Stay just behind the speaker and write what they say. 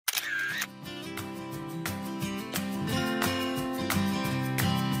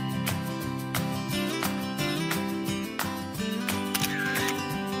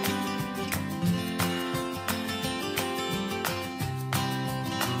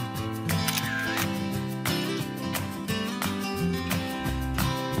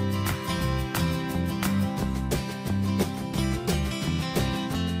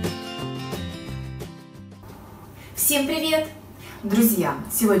Всем привет! Друзья,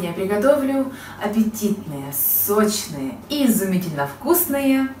 сегодня я приготовлю аппетитные, сочные и изумительно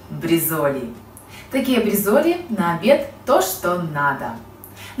вкусные бризоли. Такие бризоли на обед то, что надо.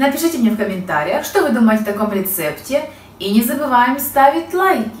 Напишите мне в комментариях, что вы думаете о таком рецепте, и не забываем ставить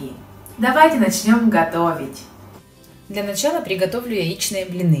лайки. Давайте начнем готовить. Для начала приготовлю яичные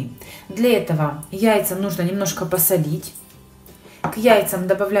блины. Для этого яйца нужно немножко посолить. К яйцам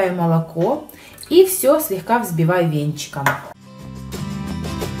добавляю молоко и все слегка взбиваю венчиком.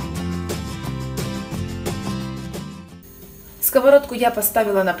 Сковородку я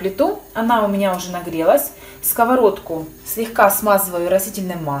поставила на плиту, она у меня уже нагрелась. Сковородку слегка смазываю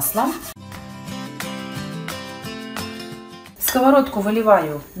растительным маслом. В сковородку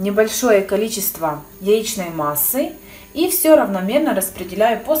выливаю небольшое количество яичной массы и все равномерно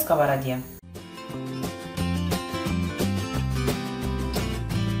распределяю по сковороде.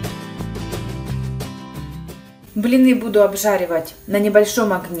 Блины буду обжаривать на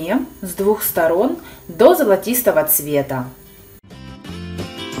небольшом огне с двух сторон до золотистого цвета.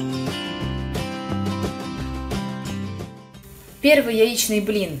 Первый яичный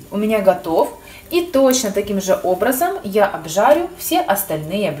блин у меня готов, и точно таким же образом я обжарю все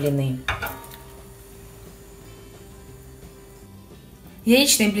остальные блины.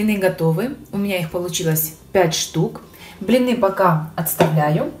 Яичные блины готовы, у меня их получилось 5 штук. Блины пока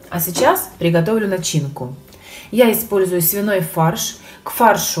отставляю, а сейчас приготовлю начинку. Я использую свиной фарш. К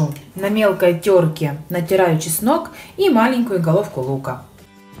фаршу на мелкой терке натираю чеснок и маленькую головку лука.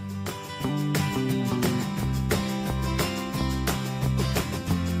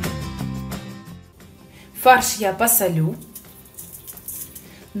 Фарш я посолю.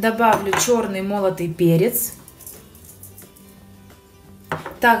 Добавлю черный молотый перец.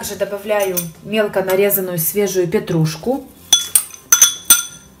 Также добавляю мелко нарезанную свежую петрушку.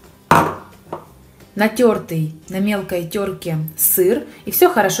 Натертый на мелкой терке сыр и все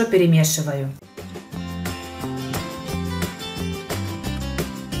хорошо перемешиваю.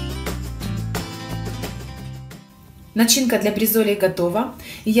 Начинка для бризолей готова.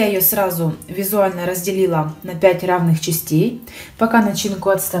 Я ее сразу визуально разделила на 5 равных частей. Пока начинку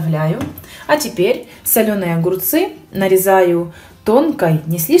отставляю. А теперь соленые огурцы нарезаю тонкой,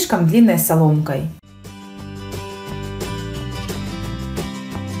 не слишком длинной соломкой.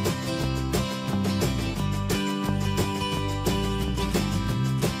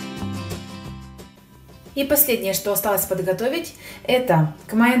 И последнее, что осталось подготовить, это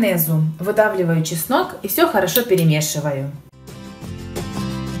к майонезу выдавливаю чеснок и все хорошо перемешиваю.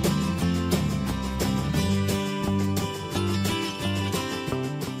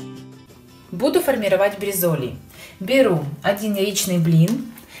 Буду формировать бризоли. Беру один яичный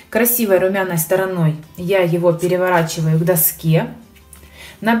блин, красивой румяной стороной я его переворачиваю к доске.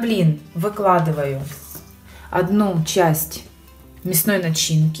 На блин выкладываю одну часть мясной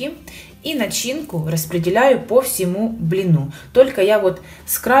начинки. И начинку распределяю по всему блину. Только я вот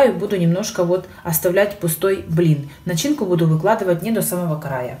с краю буду немножко вот оставлять пустой блин. Начинку буду выкладывать не до самого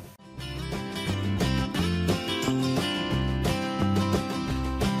края.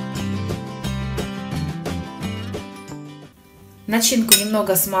 Начинку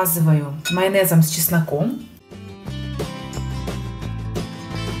немного смазываю майонезом с чесноком.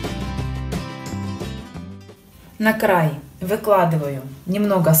 На край выкладываю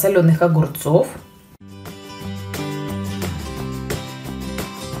немного соленых огурцов.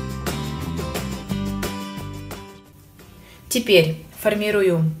 Теперь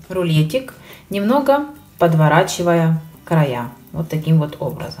формирую рулетик, немного подворачивая края. Вот таким вот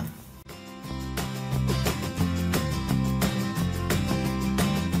образом.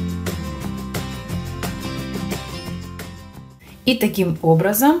 И таким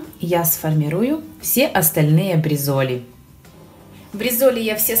образом я сформирую все остальные бризоли. Бризоли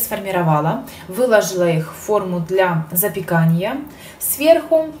я все сформировала, выложила их в форму для запекания.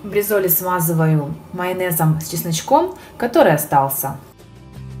 Сверху бризоли смазываю майонезом с чесночком, который остался.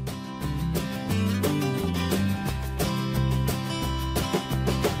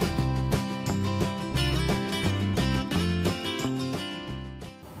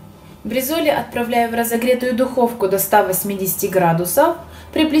 Бризоли отправляю в разогретую духовку до 180 градусов,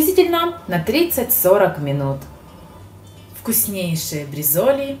 приблизительно на 30-40 минут. Вкуснейшие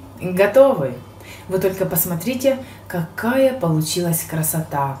бризоли готовы. Вы только посмотрите, какая получилась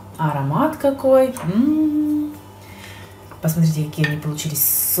красота. Аромат какой. Посмотрите, какие они получились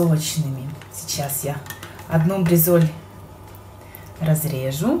сочными. Сейчас я одну бризоль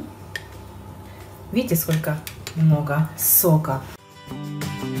разрежу. Видите, сколько много сока.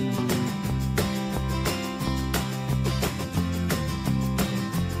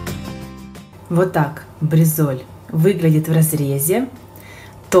 Вот так бризоль выглядит в разрезе.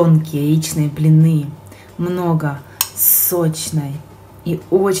 Тонкие яичные блины, много сочной и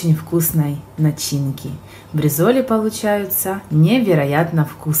очень вкусной начинки. Бризоли получаются невероятно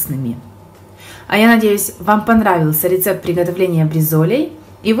вкусными. А я надеюсь, вам понравился рецепт приготовления бризолей,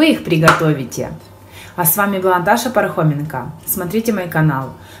 и вы их приготовите. А с вами была Даша Пархоменко. Смотрите мой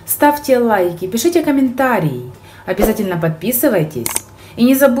канал, ставьте лайки, пишите комментарии, обязательно подписывайтесь. И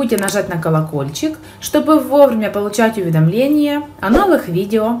не забудьте нажать на колокольчик, чтобы вовремя получать уведомления о новых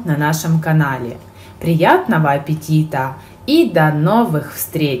видео на нашем канале. Приятного аппетита и до новых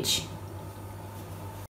встреч!